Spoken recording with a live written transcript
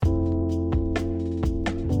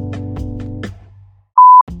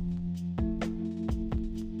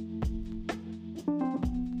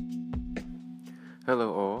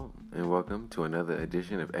to another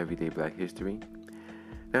edition of Everyday Black History.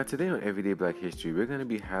 Now, today on Everyday Black History, we're going to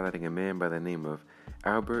be highlighting a man by the name of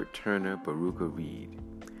Albert Turner Baruka Reed.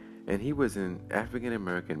 And he was an African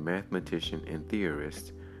American mathematician and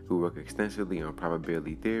theorist who worked extensively on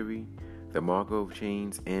probability theory, the Markov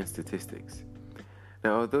chains, and statistics.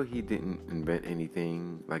 Now, although he didn't invent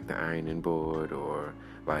anything like the ironing board or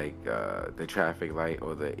like the traffic light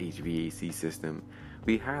or the HVAC system,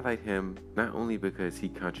 we highlight him not only because he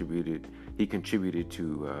contributed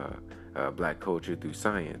to black culture through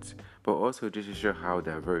science, but also just to show how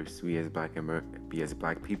diverse we as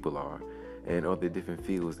black people are, and all the different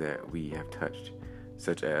fields that we have touched,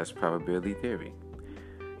 such as probability theory.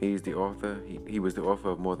 He was the author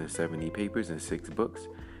of more than 70 papers and 6 books,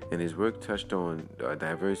 and his work touched on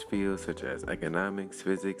diverse fields such as economics,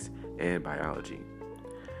 physics, and biology.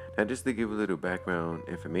 Now, just to give a little background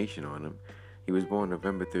information on him, he was born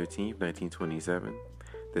November 13, 1927,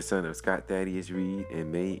 the son of Scott Thaddeus Reed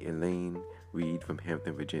and May Elaine Reed from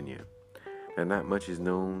Hampton, Virginia. Now, not much is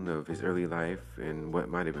known of his early life and what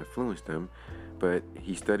might have influenced him, but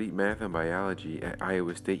he studied math and biology at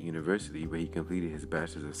Iowa State University, where he completed his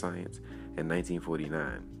Bachelor's of Science in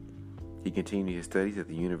 1949. He continued his studies at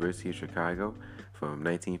the University of Chicago from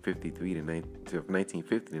 1950 to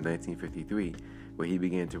 1953, where he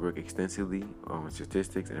began to work extensively on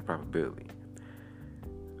statistics and probability.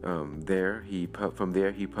 From there, he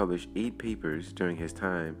published 8 papers during his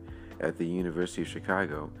time at the University of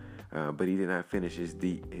Chicago, but he did not finish his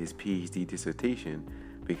PhD dissertation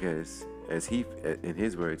because, in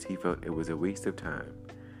his words, he felt it was a waste of time.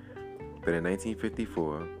 But in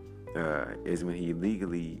 1954 is when he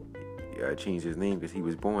legally changed his name, because he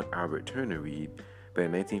was born Albert Turner Reed, but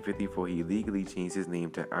in 1954 he legally changed his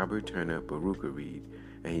name to Albert Turner Baruka Reed,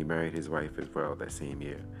 and he married his wife as well that same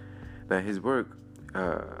year. Now, his work,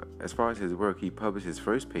 as far as his work, he published his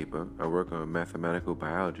first paper, a work on mathematical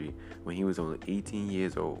biology, when he was only 18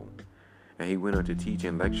 years old. And he went on to teach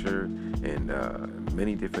and lecture in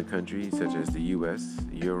many different countries, such as the U.S.,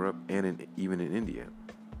 Europe, and even in India.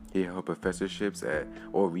 He held professorships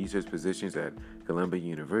or research positions at Columbia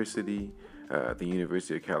University, the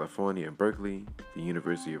University of California in Berkeley, the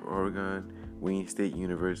University of Oregon, Wayne State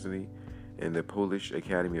University, and the Polish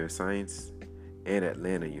Academy of Science, and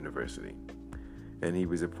Atlanta University. And he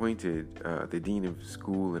was appointed the Dean of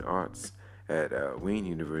School and Arts at Wayne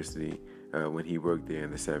University when he worked there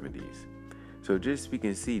in the 70s. So we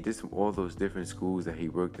can see just all those different schools that he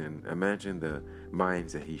worked in. Imagine the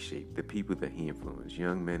minds that he shaped, the people that he influenced,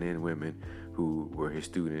 young men and women who were his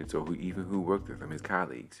students or who worked with him, his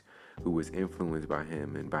colleagues, who was influenced by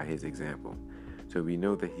him and by his example. So we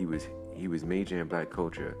know that he was majoring in black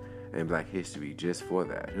culture and black history just for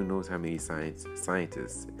that. Who knows how many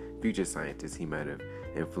future scientists he might have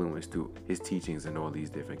influenced through his teachings in all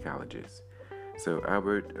these different colleges. So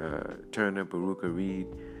Albert Turner Baruka Reed,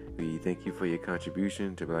 we thank you for your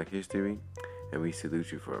contribution to black history, and we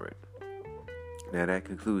salute you for it. Now, that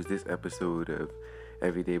concludes this episode of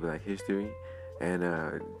Everyday Black History. And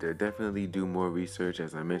definitely do more research,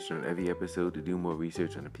 as I mentioned on every episode, to do more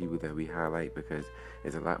research on the people that we highlight, because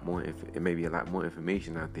there's it may be a lot more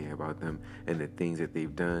information out there about them and the things that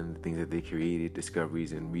they've done, the things that they created,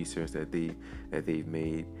 discoveries and research that they've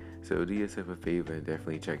made. So do yourself a favor and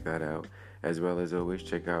definitely check that out. As well as always,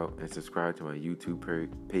 check out and subscribe to my YouTube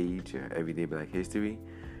page, Everyday Black History,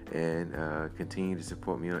 and continue to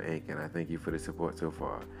support me on Anchor. And I thank you for the support so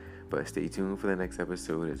far. But stay tuned for the next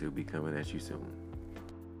episode, as it will be coming at you soon.